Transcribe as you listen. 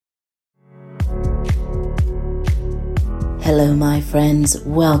Hello, my friends.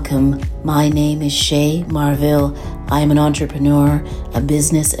 Welcome. My name is Shay Marville. I am an entrepreneur, a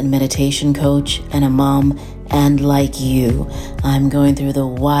business and meditation coach, and a mom. And like you, I'm going through the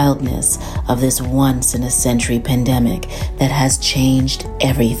wildness of this once-in-a-century pandemic that has changed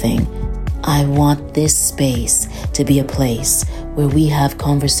everything. I want this space to be a place where we have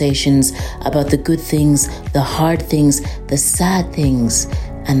conversations about the good things, the hard things, the sad things,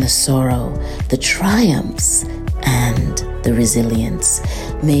 and the sorrow, the triumphs, and the resilience.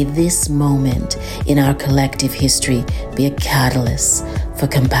 May this moment in our collective history be a catalyst for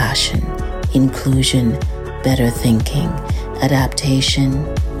compassion, inclusion, better thinking, adaptation,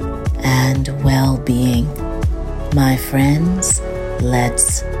 and well-being. My friends,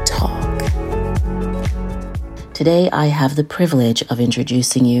 let's talk. Today, I have the privilege of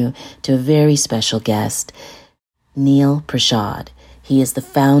introducing you to a very special guest, Neil Prashad. He is the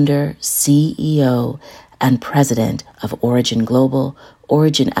founder, CEO, and president of Origin Global,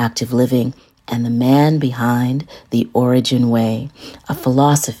 Origin Active Living, and the man behind the Origin Way, a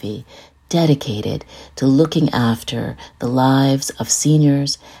philosophy dedicated to looking after the lives of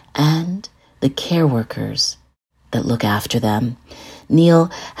seniors and the care workers that look after them. Neil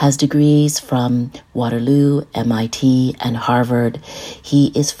has degrees from Waterloo, MIT, and Harvard.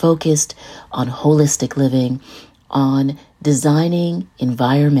 He is focused on holistic living, on designing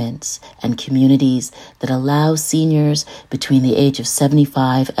environments and communities that allow seniors between the age of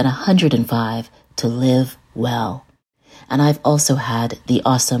 75 and 105 to live well. And I've also had the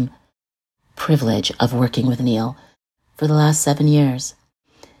awesome privilege of working with Neil for the last 7 years.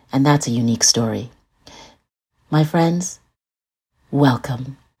 And that's a unique story. My friends,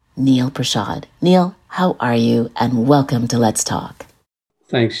 welcome, Neil Prashad. Neil, how are you? And welcome to Let's Talk.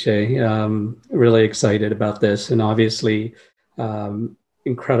 Thanks, Shay. Really excited about this, and obviously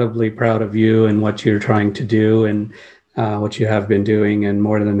incredibly proud of you and what you're trying to do and what you have been doing, and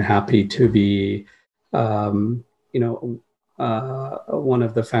more than happy to be, one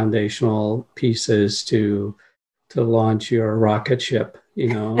of the foundational pieces to launch your rocket ship.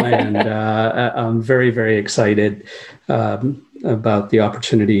 And I'm very, very excited about the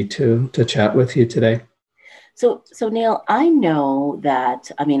opportunity to chat with you today. So Neil, I know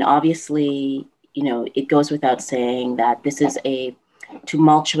that, obviously, it goes without saying that this is a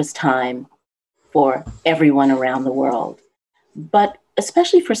tumultuous time for everyone around the world, but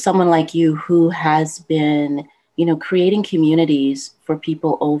especially for someone like you who has been, creating communities for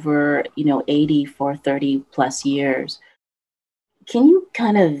people over, 80 for 30 plus years. Can you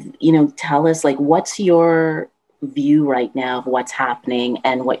kind of, tell us, what's your view right now of what's happening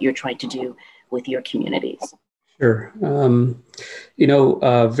and what you're trying to do with your communities? Sure.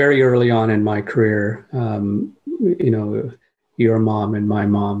 Very early on in my career, your mom and my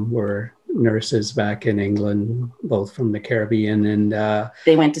mom were nurses back in England, both from the Caribbean, and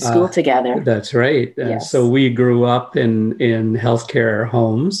they went to school together. That's right. Yes. So we grew up in healthcare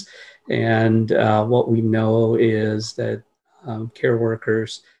homes, and what we know is that care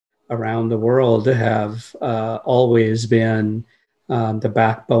workers around the world have always been the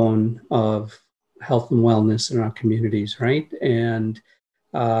backbone of health and wellness in our communities, right? And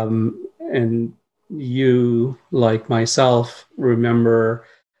you, like myself, remember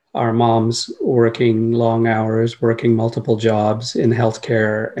our moms working long hours, working multiple jobs in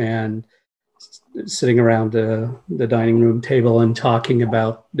healthcare, and sitting around the dining room table and talking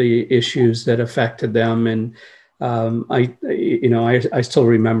about the issues that affected them. And I still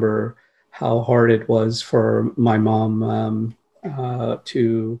remember how hard it was for my mom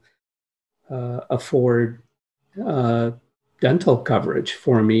to afford dental coverage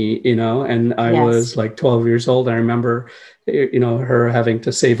for me, and I Yes. was like 12 years old. I remember, her having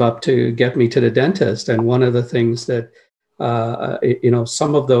to save up to get me to the dentist. And one of the things that,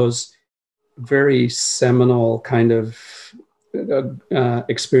 some of those very seminal kind of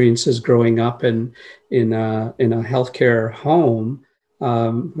experiences growing up in a healthcare home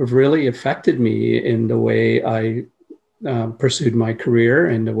have really affected me in the way I pursued my career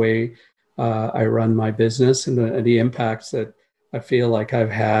and the way I run my business, and the impacts that I feel like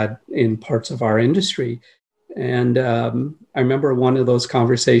I've had in parts of our industry. And I remember one of those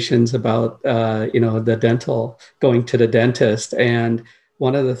conversations about, going to the dentist. And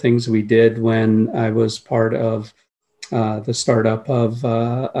one of the things we did when I was part of the startup of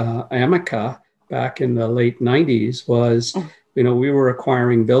Amica back in the late 90s was, we were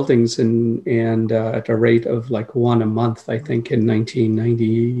acquiring buildings and at a rate of like one a month, I think in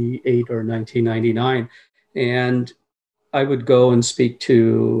 1998 or 1999. And I would go and speak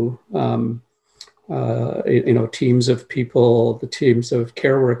to, teams of people, the teams of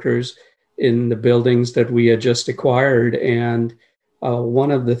care workers in the buildings that we had just acquired. And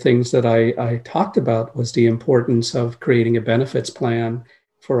one of the things that I talked about was the importance of creating a benefits plan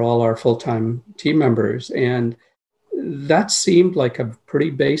for all our full-time team members. And that seemed like a pretty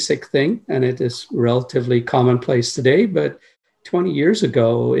basic thing, and it is relatively commonplace today. But 20 years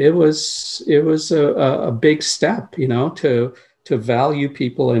ago, it was a big step, to value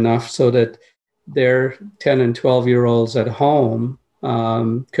people enough so that their 10 and 12-year-olds at home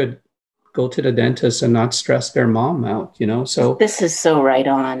could go to the dentist and not stress their mom out, So this is so right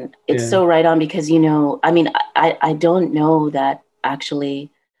on. It's yeah. so right on because, I don't know that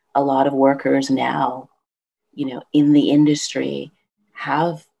actually a lot of workers now, in the industry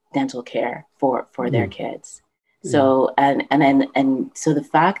have dental care for their kids. So, and so the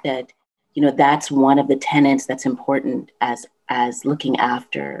fact that, that's one of the tenets that's important as looking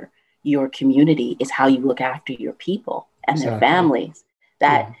after your community is how you look after your people and their families.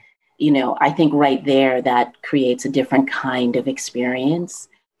 That, I think right there, that creates a different kind of experience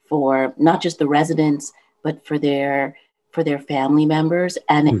for not just the residents, but for their family members.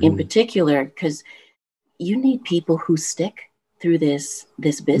 And in particular, because you need people who stick through this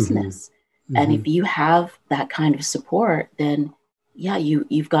business. And if you have that kind of support, then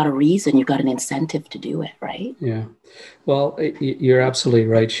you've got a reason, you've got an incentive to do it, right? Yeah. Well, you're absolutely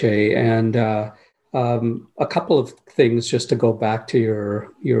right, Shay. And a couple of things just to go back to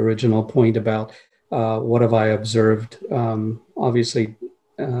your original point about what have I observed. Obviously,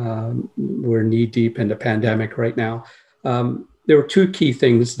 we're knee deep in the pandemic right now. There were two key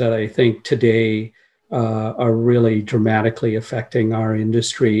things that I think today are really dramatically affecting our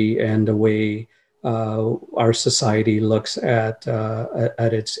industry and the way our society looks at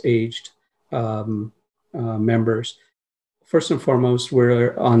its aged members. First and foremost,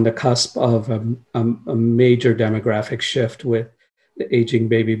 we're on the cusp of a major demographic shift with the aging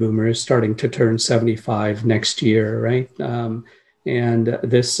baby boomers starting to turn 75 next year, right? And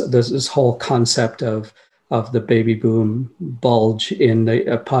this whole concept of the baby boom bulge in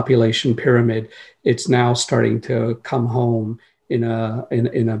the population pyramid, it's now starting to come home in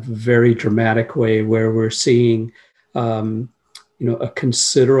a very dramatic way, where we're seeing a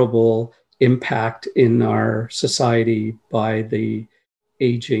considerable impact in our society by the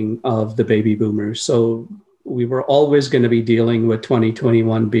aging of the baby boomers. So we were always going to be dealing with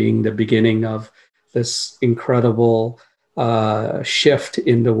 2021 being the beginning of this incredible shift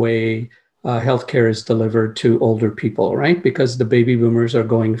in the way healthcare is delivered to older people, right? Because the baby boomers are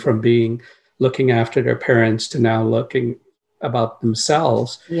going from looking after their parents to now looking about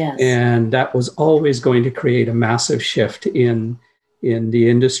themselves. Yes. And that was always going to create a massive shift in the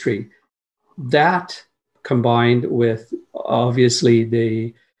industry. That combined with obviously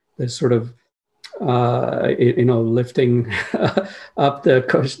the sort of lifting up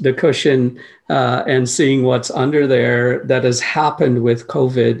the cushion and seeing what's under there that has happened with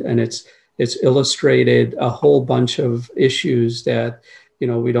COVID, and it's illustrated a whole bunch of issues that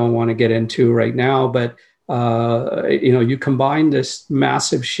we don't want to get into right now, but you combine this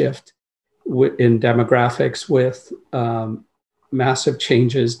massive shift in demographics with massive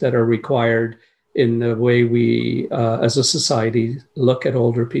changes that are required in the way we, as a society, look at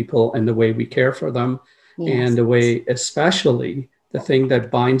older people and the way we care for them. Yes. And the way, especially, the thing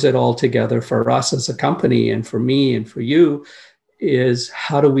that binds it all together for us as a company and for me and for you is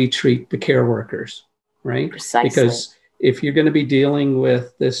how do we treat the care workers, right? Precisely. Because if you're going to be dealing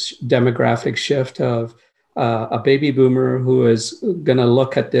with this demographic shift of a baby boomer who is going to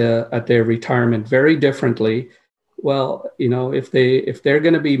look at their retirement very differently, well, if they're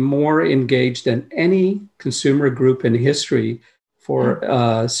going to be more engaged than any consumer group in history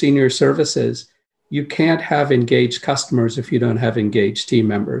for senior services, you can't have engaged customers if you don't have engaged team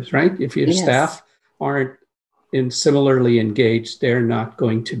members, right? If your staff aren't similarly engaged, they're not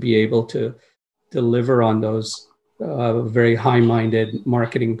going to be able to deliver on those very high-minded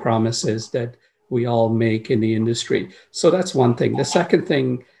marketing promises that we all make in the industry. So that's one thing. The second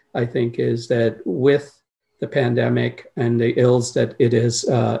thing, I think, is that with the pandemic and the ills that it has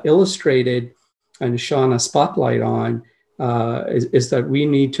illustrated and shone a spotlight on, is that we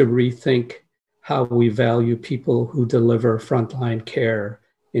need to rethink how we value people who deliver frontline care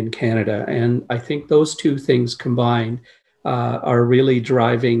in Canada. And I think those two things combined are really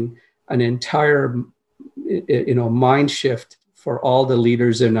driving an entire mind shift for all the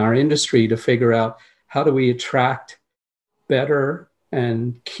leaders in our industry to figure out how do we attract better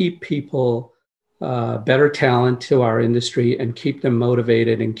and keep people, better talent to our industry and keep them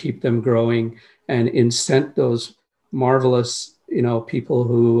motivated and keep them growing and incent those marvelous, people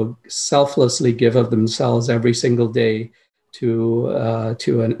who selflessly give of themselves every single day to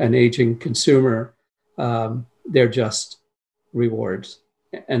an aging consumer, they're just rewards.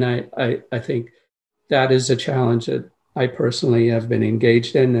 And I think that is a challenge that I personally have been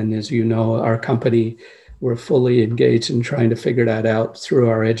engaged in. And as you know, our company, we're fully engaged in trying to figure that out through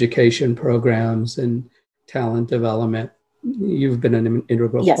our education programs and talent development. You've been an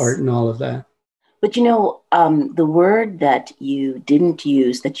integral part Yes. in all of that. But the word that you didn't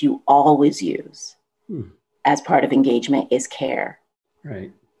use that you always use as part of engagement is care.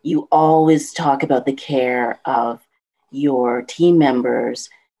 Right. You always talk about the care of your team members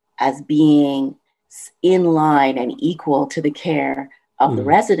as being in line and equal to the care of the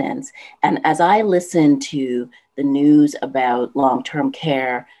residents. And as I listen to the news about long-term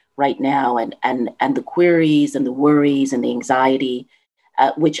care right now and the queries and the worries and the anxiety,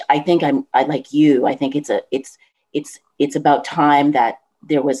 which I think I like you, I think it's about time that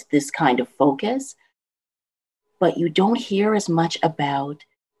there was this kind of focus, but you don't hear as much about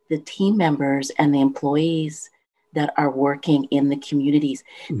the team members and the employees that are working in the communities.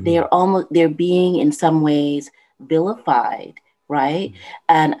 They're being in some ways vilified, right?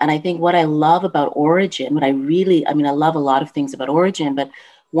 And I think what I love about Origin, I love a lot of things about Origin, but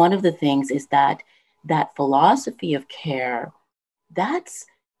one of the things is that philosophy of care, that's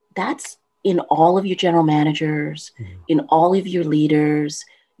in all of your general managers, in all of your leaders,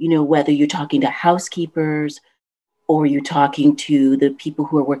 whether you're talking to housekeepers or you're talking to the people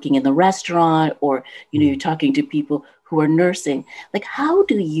who are working in the restaurant, or, you're talking to people who are nursing. Like,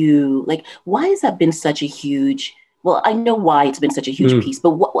 why has that been such a huge, well, I know why it's been such a huge piece,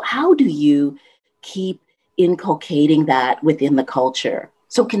 but how do you keep inculcating that within the culture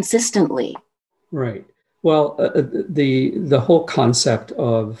so consistently? Right. Well, the whole concept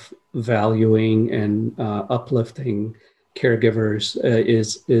of valuing and uplifting caregivers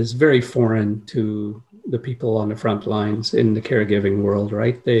is very foreign to the people on the front lines in the caregiving world,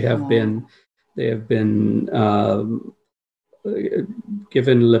 right? They have been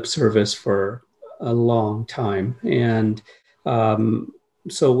given lip service for a long time, and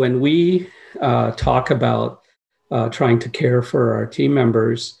so when we talk about trying to care for our team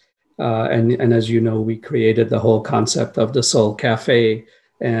members, and as you know, we created the whole concept of the Soul Cafe,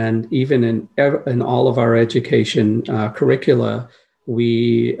 and even in all of our education curricula,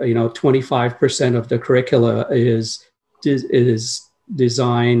 we 25% of the curricula is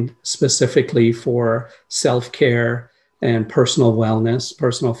designed specifically for self-care and personal wellness,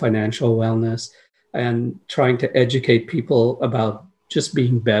 personal financial wellness, and trying to educate people about just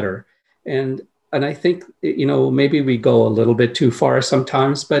being better. And I think, maybe we go a little bit too far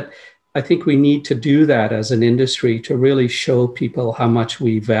sometimes, but I think we need to do that as an industry to really show people how much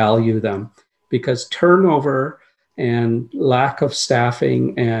we value them, because turnover and lack of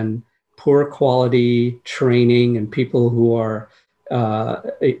staffing and poor quality training and people who are,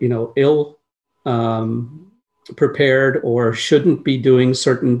 ill prepared or shouldn't be doing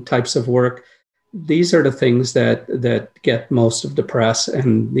certain types of work. These are the things that get most of the press,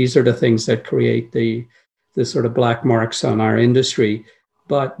 and these are the things that create the sort of black marks on our industry.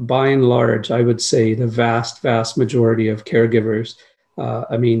 But by and large, I would say the vast majority of caregivers,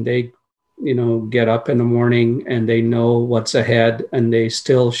 they, get up in the morning and they know what's ahead, and they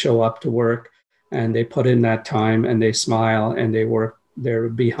still show up to work, and they put in that time, and they smile, and they work their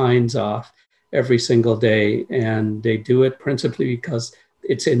behinds off every single day. And they do it principally because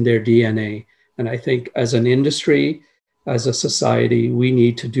it's in their DNA. And I think as an industry, as a society, we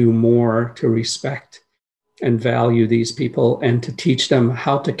need to do more to respect and value these people and to teach them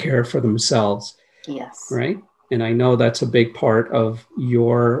how to care for themselves. Yes. Right. And I know that's a big part of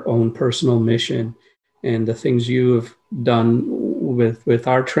your own personal mission and the things you have done with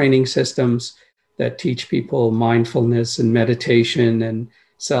our training systems that teach people mindfulness and meditation and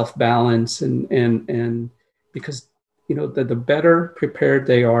self-balance and because the better prepared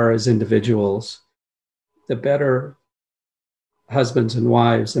they are as individuals, the better husbands and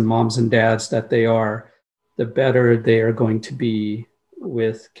wives and moms and dads that they are, the better they are going to be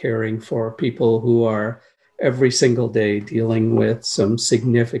with caring for people who are every single day dealing with some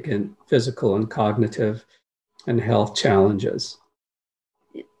significant physical and cognitive and health challenges.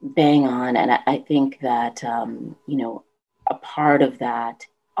 Bang on. And I think that, a part of that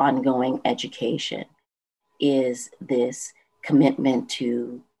ongoing education is this commitment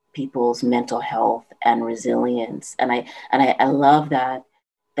to people's mental health and resilience. And I love that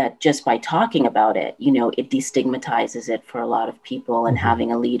just by talking about it, it destigmatizes it for a lot of people, and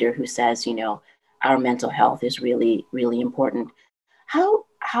having a leader who says, our mental health is really, really important.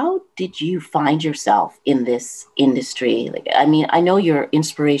 How did you find yourself in this industry? I know your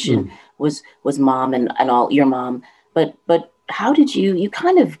inspiration was mom and all your mom, but how did you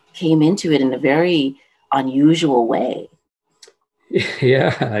kind of came into it in a very unusual way?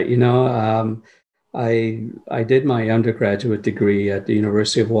 Yeah, I did my undergraduate degree at the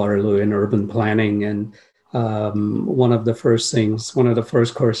University of Waterloo in urban planning, and one of the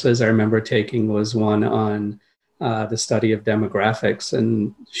first courses I remember taking was one on the study of demographics.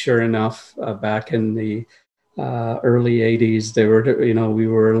 And sure enough, back in the early '80s, we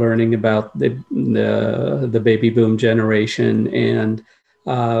were learning about the baby boom generation, and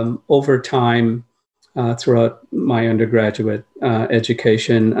over time throughout my undergraduate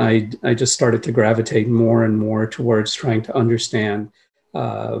education, I just started to gravitate more and more towards trying to understand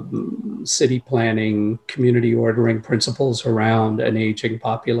uh, city planning, community ordering principles around an aging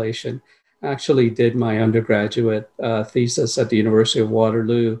population. I actually did my undergraduate thesis at the University of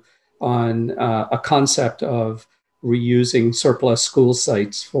Waterloo on a concept of reusing surplus school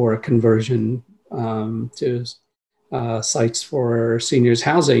sites for conversion to sites for seniors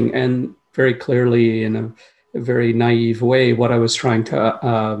housing. And very clearly, in a very naive way, what I was trying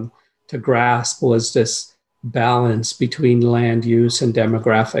to grasp was this balance between land use and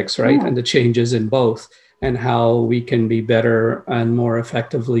demographics, right? Yeah. And the changes in both, and how we can be better and more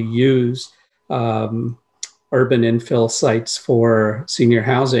effectively use um, urban infill sites for senior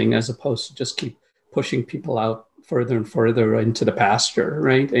housing, as opposed to just keep pushing people out further and further into the pasture,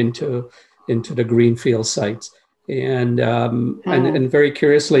 right? Into the greenfield sites. And very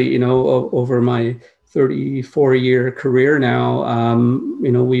curiously, over my 34-year career now,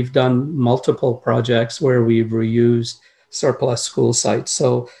 we've done multiple projects where we've reused surplus school sites.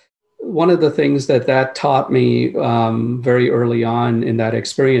 So one of the things that taught me very early on in that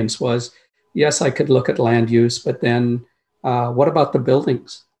experience was, yes, I could look at land use, but then what about the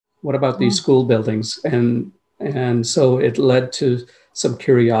buildings? What about these school buildings? And so it led to some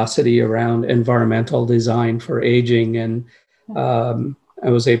curiosity around environmental design for aging, and I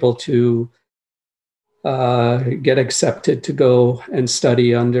was able to get accepted to go and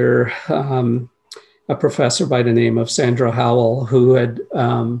study under a professor by the name of Sandra Howell, who had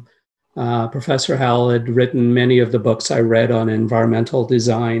Professor Howell had written many of the books I read on environmental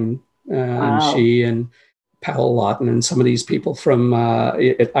design, and Wow. she and Powell Lawton and some of these people from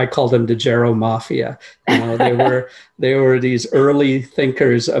I call them the Gero Mafia. They were these early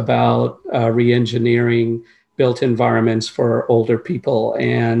thinkers about re-engineering built environments for older people.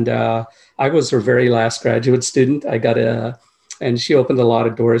 And I was her very last graduate student. And she opened a lot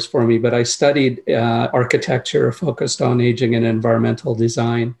of doors for me. But I studied architecture focused on aging and environmental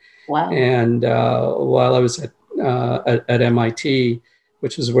design. Wow. And while I was at MIT,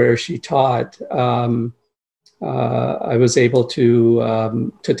 which is where she taught, I was able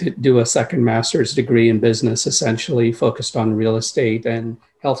to do a second master's degree in business, essentially focused on real estate and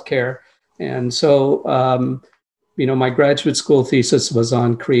healthcare. And so, my graduate school thesis was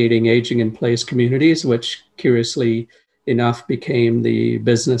on creating aging in place communities, which curiously enough became the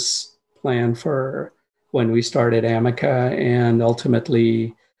business plan for when we started Amica, and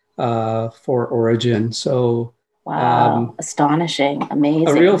ultimately for Origin. So Wow. Astonishing. a real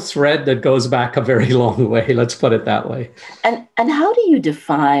Amazing. thread that goes back a very long way. Let's put it that way. And how do you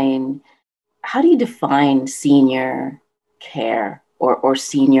define senior care or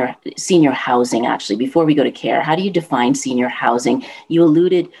senior housing? Actually, before we go to care, how do you define senior housing? You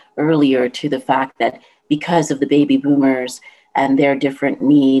alluded earlier to the fact that because of the baby boomers and their different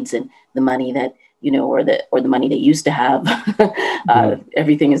needs and the money that or the money they used to have,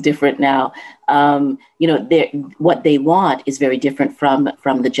 everything is different now. What they want is very different from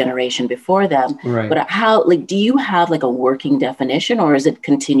the generation before them. Right. But do you have like a working definition, or is it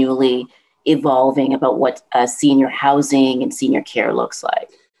continually evolving about what senior housing and senior care looks like?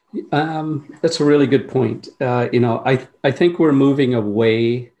 That's a really good point. I think we're moving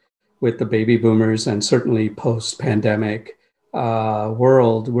away with the baby boomers, and certainly post-pandemic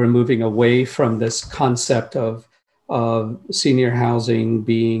world, we're moving away from this concept of senior housing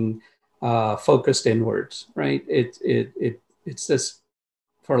being focused inwards, right? It's this,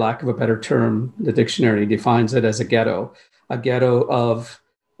 for lack of a better term, the dictionary defines it as a ghetto of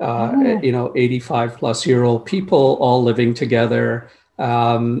 85 plus year old people all living together.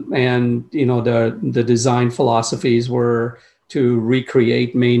 And the design philosophies were to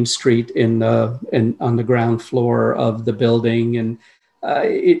recreate Main Street on the ground floor of the building, and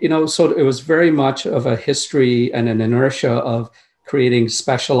so it was very much of a history and an inertia of creating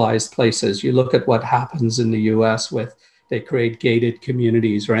specialized places. You look at what happens in the U.S. they create gated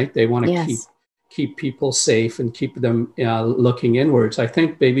communities, right? They want to Yes. keep people safe and keep them looking inwards. I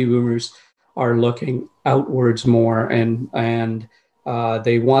think baby boomers are looking outwards more, and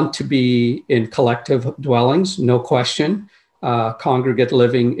They want to be in collective dwellings, no question. Congregate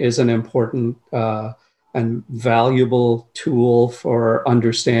living is an important and valuable tool for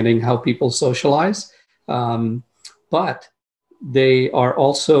understanding how people socialize. But they are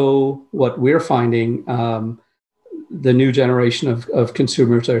also, what we're finding, the new generation of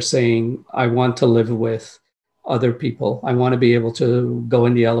consumers are saying, I want to live with other people. I want to be able to go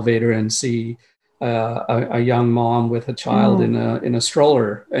in the elevator and see a young mom with a child in a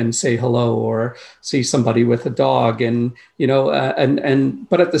stroller and say hello, or see somebody with a dog, and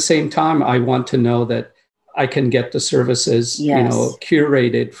but at the same time, I want to know that I can get the services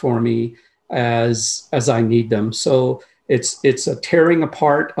curated for me as I need them. So it's a tearing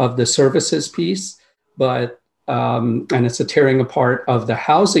apart of the services piece, but and it's a tearing apart of the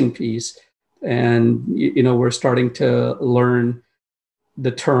housing piece. And we're starting to learn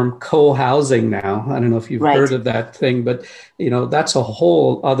the term co-housing now. I don't know if you've heard of that thing, but that's a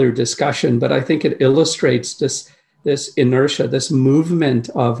whole other discussion. But I think it illustrates this inertia, this movement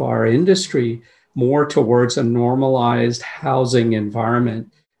of our industry more towards a normalized housing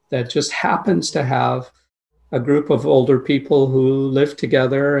environment that just happens to have a group of older people who live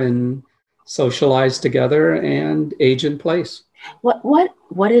together and socialize together and age in place.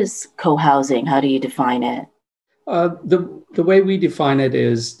 What is co-housing? How do you define it? The way we define it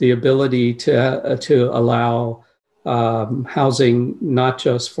is the ability to allow housing not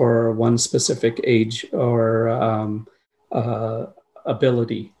just for one specific age or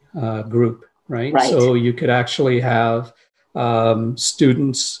ability group, right? So you could actually have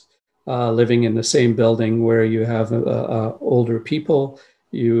students living in the same building where you have older people.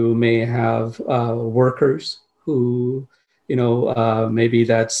 You may have workers who, maybe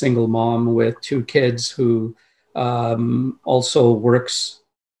that single mom with two kids who also works,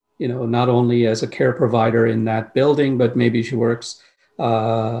 not only as a care provider in that building, but maybe she works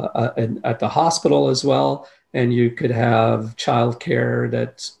at the hospital as well. And you could have childcare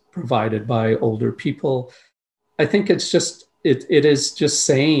that's provided by older people. I think it is just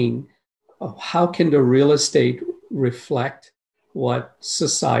saying, how can the real estate reflect what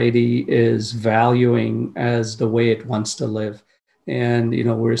society is valuing as the way it wants to live? And,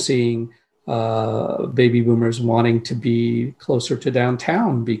 we're seeing baby boomers wanting to be closer to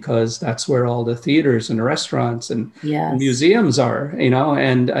downtown because that's where all the theaters and restaurants and museums are,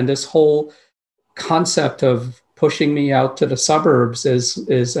 and this whole concept of pushing me out to the suburbs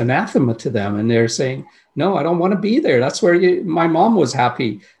is anathema to them. And they're saying, no, I don't want to be there. That's where my mom was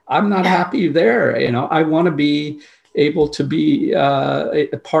happy. I'm not happy there. I want to be able to be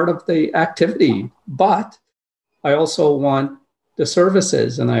a part of the activity, but I also want the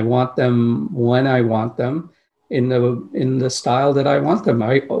services, and I want them when I want them in the style that I want them.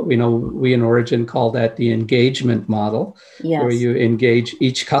 We in Origin call that the engagement model, where you engage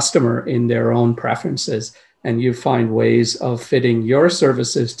each customer in their own preferences, and you find ways of fitting your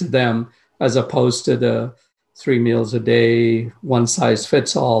services to them, as opposed to the 3 meals a day, one size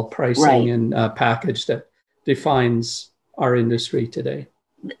fits all pricing and package that defines our industry today.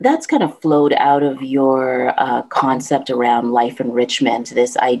 That's kind of flowed out of your concept around life enrichment,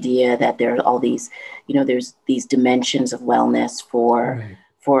 this idea that there are all these, there's these dimensions of wellness for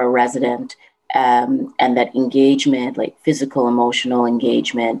a resident, and that engagement, like physical, emotional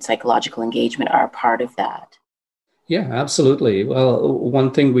engagement, psychological engagement, are a part of that. Yeah, absolutely. Well,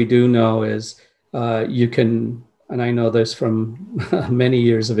 one thing we do know is you can, and I know this from many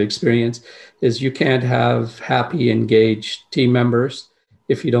years of experience, is you can't have happy, engaged team members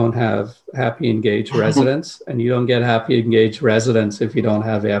if you don't have happy, engaged residents, and you don't get happy, engaged residents if you don't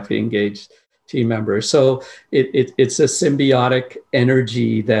have happy, engaged team members. So it's a symbiotic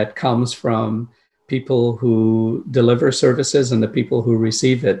energy that comes from people who deliver services and the people who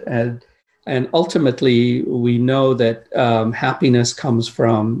receive it. And ultimately, we know that happiness comes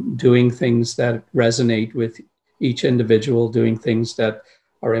from doing things that resonate with each individual, doing things that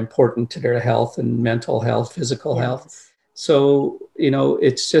are important to their health and mental health, physical health. So,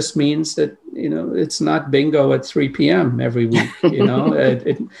 it just means that, it's not bingo at 3 p.m. every week.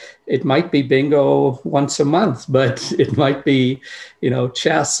 It might be bingo once a month, but it might be,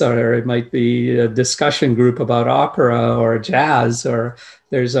 chess, or it might be a discussion group about opera or jazz, or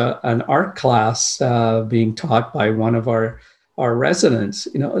there's an art class being taught by one of our residents.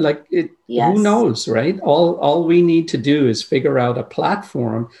 Who knows, right? All we need to do is figure out a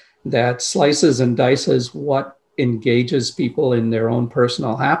platform that slices and dices what engages people in their own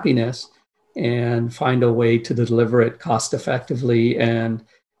personal happiness, and find a way to deliver it cost effectively and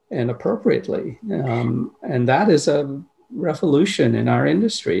appropriately. And that is a revolution in our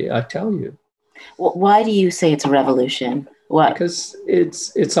industry, I tell you. Why do you say it's a revolution? What? Because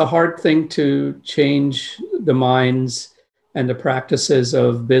it's a hard thing to change the minds and the practices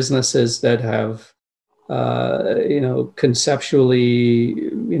of businesses that have conceptually,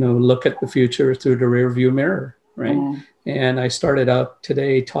 look at the future through the rear view mirror, right? And I started out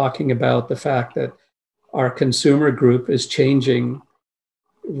today talking about the fact that our consumer group is changing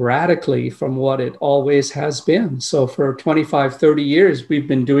radically from what it always has been. So for 25, 30 years, we've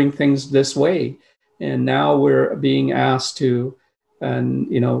been doing things this way. And now we're being asked to,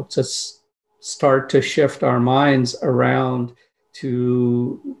 to start to shift our minds around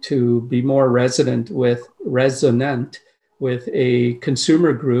to be more resonant with a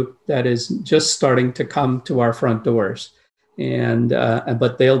consumer group that is just starting to come to our front doors,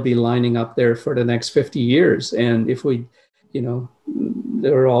 but they'll be lining up there for the next 50 years. And if we,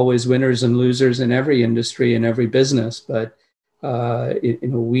 there are always winners and losers in every industry and every business, but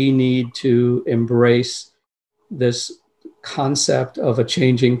we need to embrace this concept of a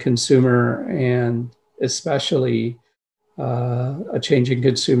changing consumer, and especially a changing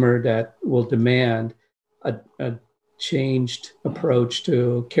consumer that will demand a changed approach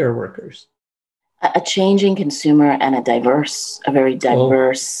to care workers. A changing consumer and a very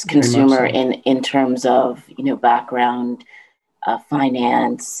diverse consumer so. in terms of, background,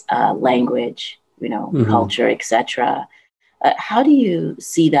 finance, language, culture, etc. How do you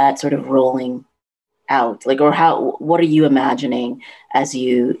see that sort of rolling out? What are you imagining as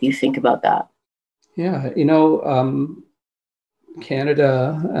you think about that? Yeah,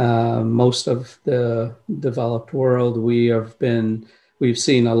 Canada, most of the developed world, we've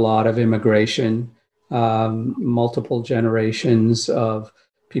seen a lot of immigration, multiple generations of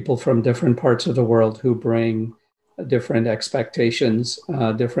people from different parts of the world who bring different expectations,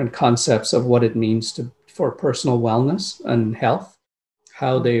 different concepts of what it means for personal wellness and health,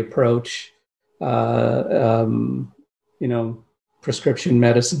 how they approach, prescription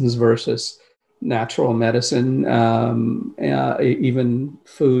medicines versus natural medicine, even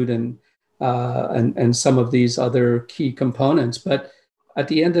food and some of these other key components. But at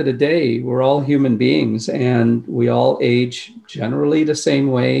the end of the day, we're all human beings, and we all age generally the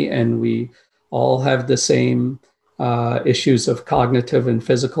same way, and we all have the same issues of cognitive and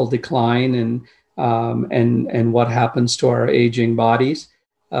physical decline, and what happens to our aging bodies.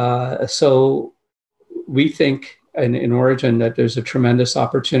 So we think in Origin that there's a tremendous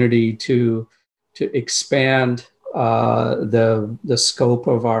opportunity to expand the scope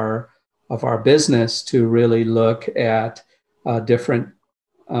of our business, to really look at different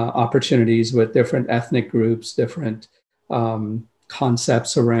opportunities with different ethnic groups, different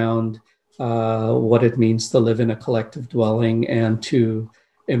concepts around what it means to live in a collective dwelling, and to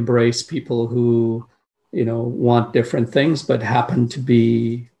embrace people who want different things but happen to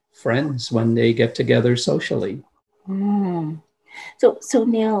be friends when they get together socially. So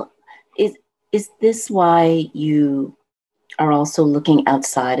Neil, is this why you are also looking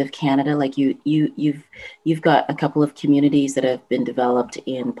outside of Canada? Like you've got a couple of communities that have been developed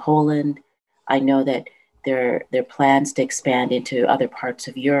in Poland. I know that there are plans to expand into other parts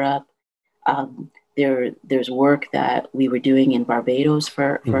of Europe. There's work that we were doing in Barbados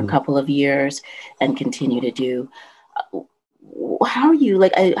for a couple of years and continue to do. How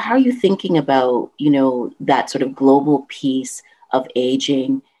are you thinking about, that sort of global piece of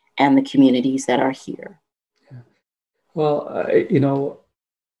aging and the communities that are here? Well,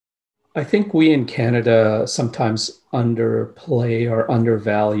 I think we in Canada sometimes underplay or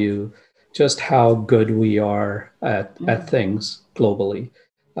undervalue just how good we are at things globally.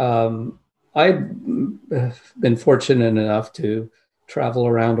 I've been fortunate enough to travel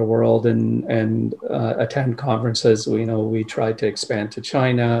around the world and attend conferences. We tried to expand to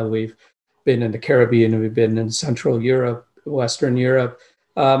China. We've been in the Caribbean. We've been in Central Europe, Western Europe.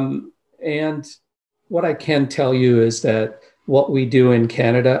 And what I can tell you is that what we do in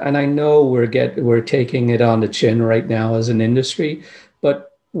Canada, and I know we're taking it on the chin right now as an industry, but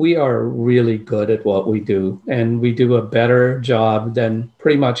we are really good at what we do, and we do a better job than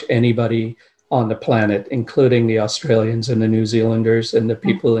pretty much anybody on the planet, including the Australians and the New Zealanders and the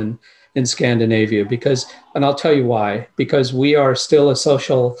people in Scandinavia. And I'll tell you why, because we are still a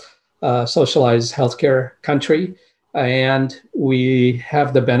socialized healthcare country, and we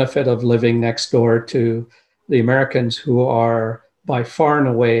have the benefit of living next door to the Americans, who are by far and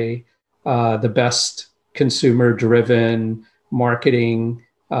away the best consumer-driven marketing,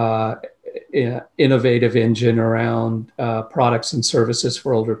 innovative engine around products and services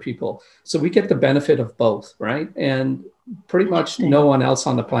for older people. So we get the benefit of both, right? And pretty much no one else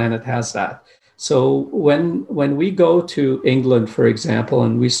on the planet has that. So when we go to England, for example,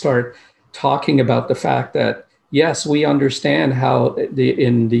 and we start talking about the fact that yes, we understand how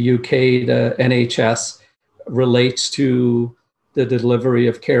in the UK, the NHS relates to the delivery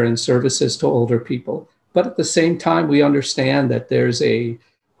of care and services to older people. But at the same time, we understand that there's a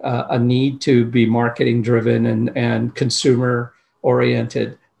need to be marketing driven and consumer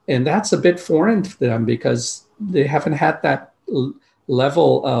oriented. And that's a bit foreign to them because they haven't had that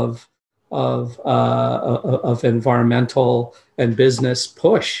level of environmental and business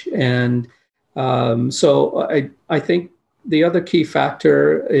push. And so I think the other key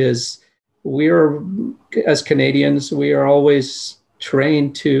factor is we're, as Canadians, we are always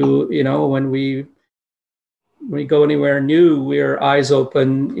trained to, when we go anywhere new, we're eyes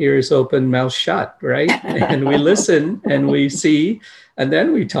open, ears open, mouth shut, right? And we listen and we see, and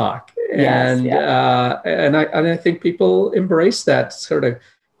then we talk. Yes, And yeah. I think people embrace that sort of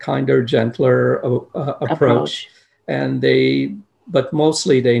kinder, gentler approach. And but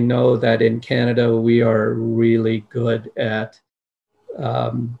mostly they know that in Canada we are really good at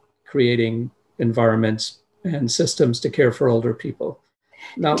creating environments and systems to care for older people.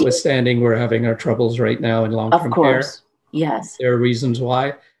 Notwithstanding, we're having our troubles right now in long-term care. Yes. There are reasons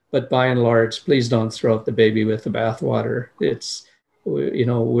why, but by and large, please don't throw out the baby with the bathwater.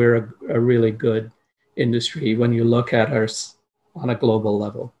 We're a really good industry when you look at us on a global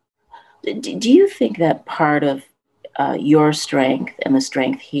level. Do you think that part of your strength and the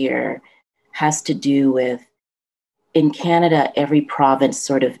strength here has to do with, in Canada, every province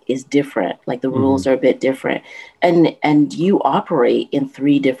sort of is different, like the rules are a bit different. And you operate in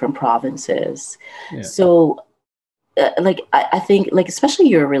 3 different provinces. Yeah. So I think, like, especially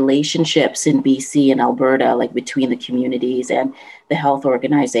your relationships in BC and Alberta, like between the communities and the health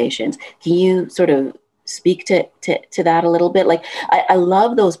organizations, can you sort of speak to that a little bit? Like, I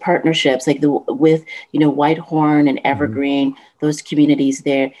love those partnerships, like with Whitehorn and Evergreen, those communities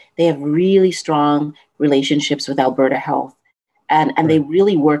there, they have really strong relationships with Alberta Health, and right. They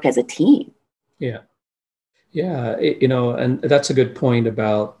really work as a team. Yeah. And that's a good point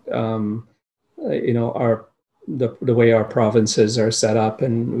about the way our provinces are set up,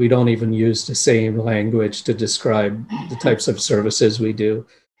 and we don't even use the same language to describe the types of services we do,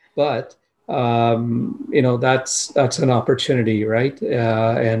 but that's an opportunity, right?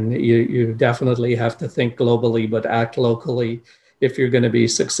 And you definitely have to think globally, but act locally if you're going to be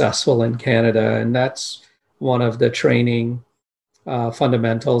successful in Canada. And that's one of the training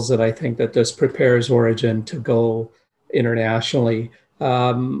fundamentals that I think that this prepares Origin to go internationally.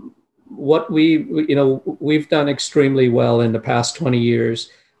 What we've done extremely well in the past 20 years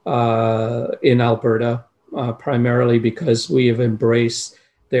in Alberta, primarily because we have embraced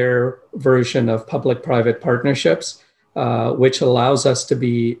their version of public-private partnerships, which allows us to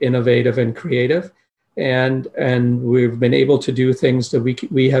be innovative and creative. And we've been able to do things that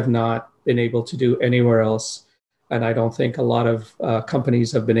we have not been able to do anywhere else. And I don't think a lot of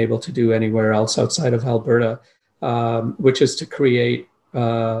companies have been able to do anywhere else outside of Alberta, which is to create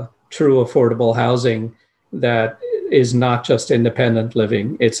true affordable housing that is not just independent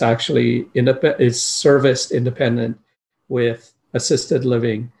living. It's actually it's service independent with assisted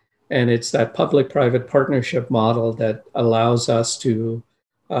living. And it's that public-private partnership model that allows us to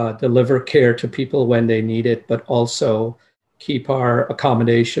deliver care to people when they need it, but also keep our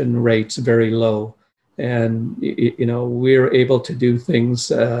accommodation rates very low. And we're able to do things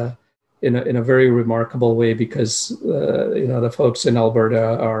in a very remarkable way because the folks in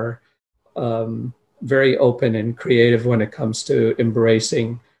Alberta are very open and creative when it comes to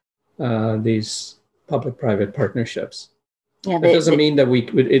embracing these public-private partnerships. Yeah, that doesn't mean that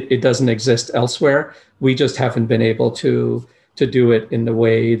it doesn't exist elsewhere. We just haven't been able to do it in the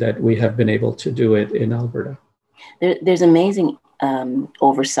way that we have been able to do it in Alberta. There's amazing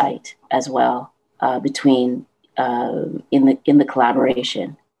oversight as well between in the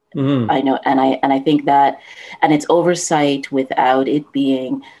collaboration. I know, and I think that, and it's oversight without it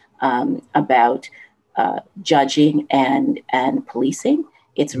being about judging and policing.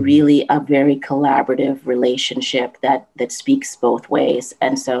 It's really a very collaborative relationship that speaks both ways.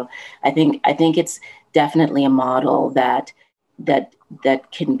 And so I think it's definitely a model that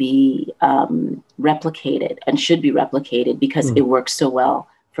can be replicated and should be replicated because it works so well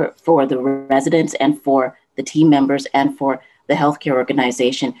for the residents and for the team members and for the healthcare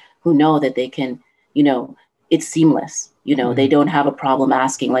organization who know that they can, it's seamless. They don't have a problem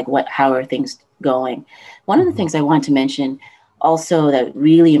asking how are things going. One of the things I want to mention also that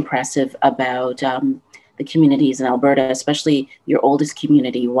really impressive about the communities in Alberta, especially your oldest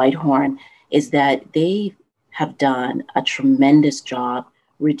community, Whitehorn, is that they have done a tremendous job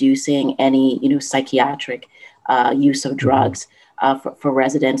reducing any, psychiatric use of drugs. for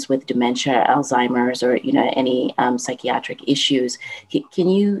residents with dementia, Alzheimer's, or any psychiatric issues. Can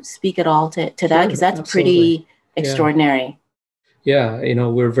you speak at all to that? Because that's absolutely. pretty extraordinary. Yeah,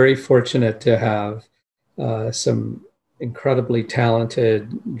 we're very fortunate to have some incredibly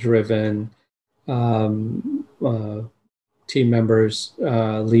talented, driven team members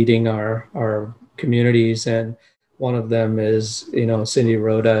leading our communities, and one of them is Cindy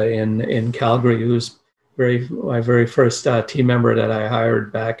Rhoda in Calgary, who's my very first team member that I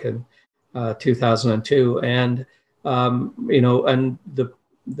hired back in 2002, and and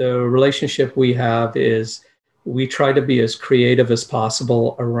the relationship we have is we try to be as creative as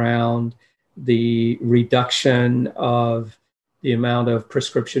possible around the reduction of the amount of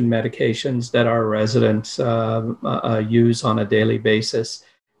prescription medications that our residents use on a daily basis.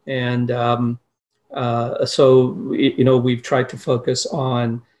 And so, we've tried to focus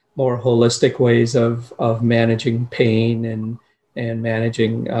on more holistic ways of managing pain and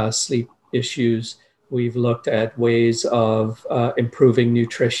managing sleep issues. We've looked at ways of improving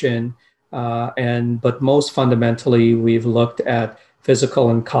nutrition, but most fundamentally, we've looked at physical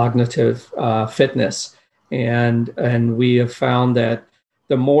and cognitive fitness. And we have found that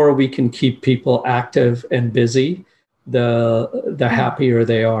the more we can keep people active and busy, the happier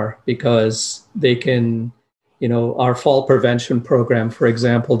they are, because they can, our fall prevention program, for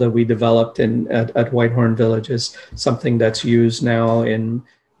example, that we developed at Whitehorn Village, is something that's used now in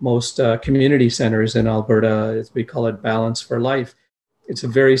most community centers in Alberta. We call it Balance for Life. It's a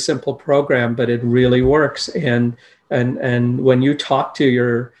very simple program, but it really works. And when you talk to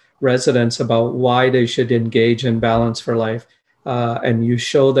your residents about why they should engage in Balance for Life, and you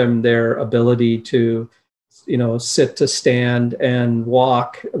show them their ability to, sit to stand and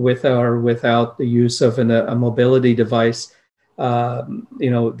walk with or without the use of a mobility device,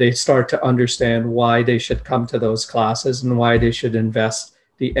 they start to understand why they should come to those classes and why they should invest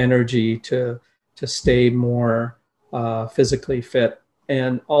the energy to stay more physically fit.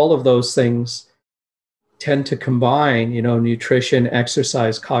 And all of those things tend to combine, nutrition,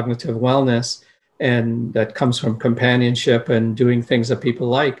 exercise, cognitive wellness, and that comes from companionship and doing things that people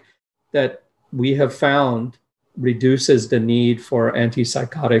like, that we have found reduces the need for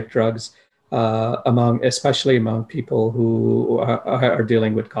antipsychotic drugs especially among people who are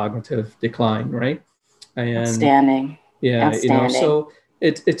dealing with cognitive decline, right? And outstanding. Yeah, outstanding. So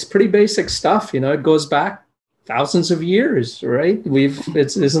it's pretty basic stuff. It goes back thousands of years, right?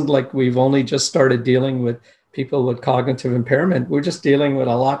 It isn't like we've only just started dealing with people with cognitive impairment. We're just dealing with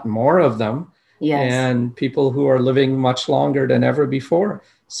a lot more of them. Yes. And people who are living much longer than ever before.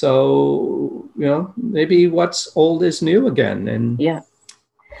 So, maybe what's old is new again. And yeah.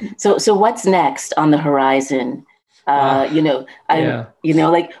 So what's next on the horizon? Can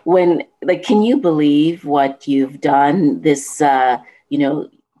you believe what you've done? This,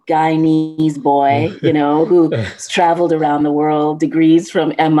 Guyanese boy, who's traveled around the world, degrees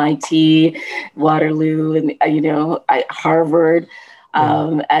from MIT, Waterloo, and, Harvard,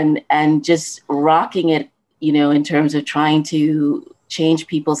 and just rocking it, in terms of trying to change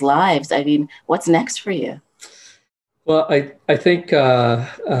people's lives. I mean, what's next for you? Well, I think,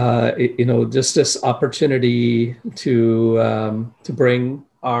 just this opportunity to bring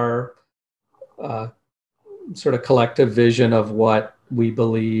our sort of collective vision of what we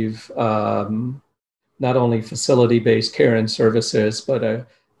believe, not only facility-based care and services, but a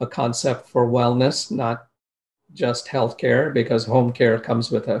concept for wellness, not just healthcare, because home care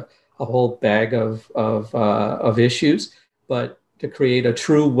comes with a whole bag of issues, but to create a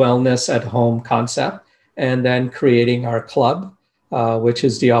true wellness at home concept, and then creating our club, which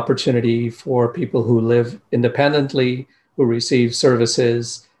is the opportunity for people who live independently, who receive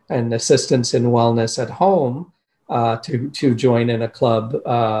services and assistance in wellness at home, to join in a club,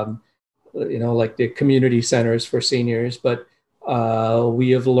 like the community centers for seniors. But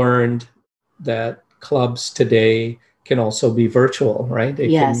we have learned that clubs today can also be virtual, right?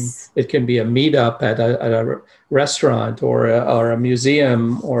 It can be a meetup at a restaurant or a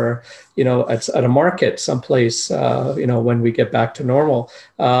museum, or at a market someplace, when we get back to normal.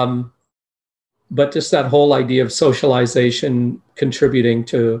 But just that whole idea of socialization contributing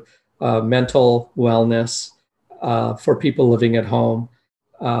to mental wellness for people living at home,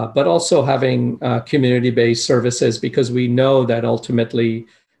 but also having community-based services, because we know that ultimately,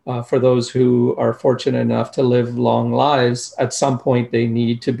 for those who are fortunate enough to live long lives, at some point they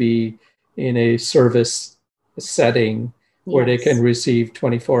need to be in a service setting where they can receive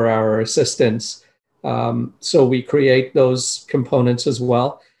 24-hour assistance. So we create those components as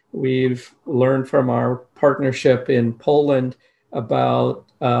well. We've learned from our partnership in Poland about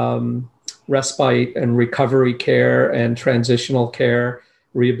respite and recovery care and transitional care,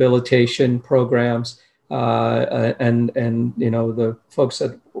 rehabilitation programs. And the folks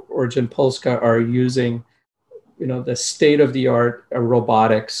at Origin Polska are using, the state-of-the-art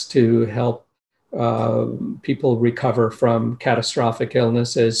robotics to help people recover from catastrophic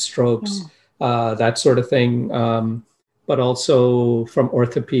illnesses, strokes, that sort of thing. But also from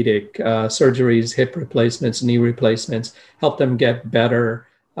orthopedic surgeries, hip replacements, knee replacements, help them get better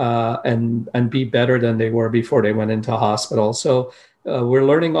and be better than they were before they went into hospital. So we're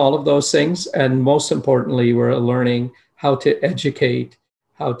learning all of those things. And most importantly, we're learning how to educate,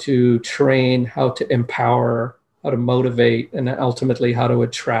 how to train, how to empower, how to motivate, and ultimately how to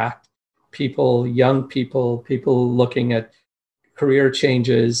attract people, young people looking at career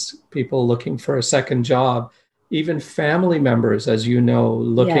changes, people looking for a second job, even family members, as you know,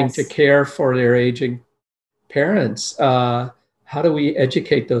 looking to care for their aging parents. How do we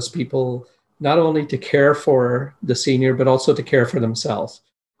educate those people not only to care for the senior, but also to care for themselves?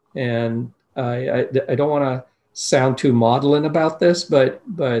 And I don't want to sound too maudlin about this, but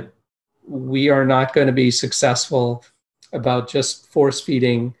we are not going to be successful about just force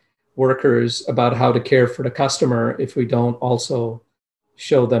feeding workers about how to care for the customer if we don't also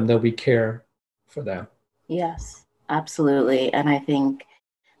show them that we care for them. Yes, absolutely. And I think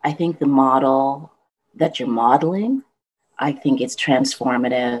the model that you're modeling, I think it's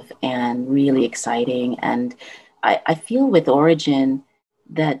transformative and really exciting. And I feel with Origin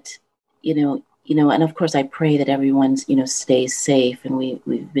that, and of course I pray that everyone's, stays safe, and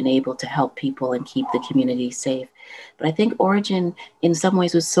we've been able to help people and keep the community safe. But I think Origin in some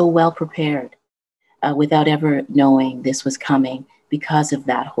ways was so well prepared without ever knowing this was coming, because of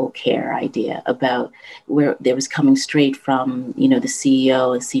that whole care idea about where there was coming straight from, the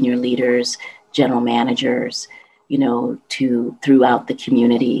CEO and senior leaders, general managers, to throughout the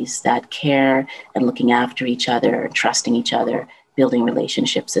communities, that care and looking after each other, trusting each other, building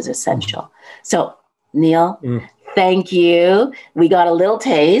relationships is essential. So, Neil, thank you. We got a little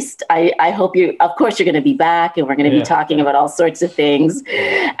taste. I hope of course you're going to be back, and we're going to be talking about all sorts of things.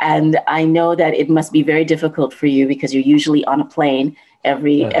 And I know that it must be very difficult for you because you're usually on a plane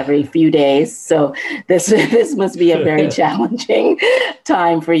every few days. So this must be a very challenging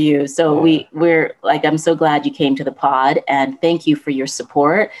time for you. So we're like, I'm so glad you came to the pod, and thank you for your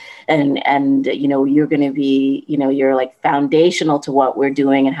support. And you're going to be, you're like foundational to what we're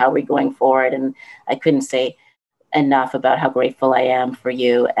doing and how we're going forward. And I couldn't say enough about how grateful I am for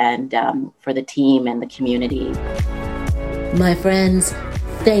you and for the team and the community. My friends,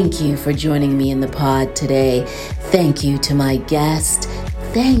 thank you for joining me in the pod today. Thank you to my guest.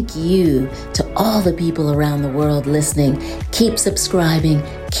 Thank you to all the people around the world listening. Keep subscribing,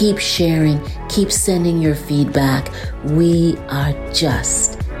 keep sharing, keep sending your feedback. We are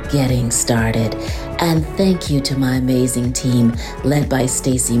just getting started. And thank you to my amazing team led by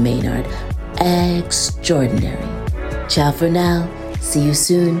Stacey Maynard. Extraordinary. Ciao for now. See you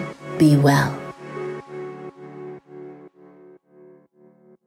soon. Be well.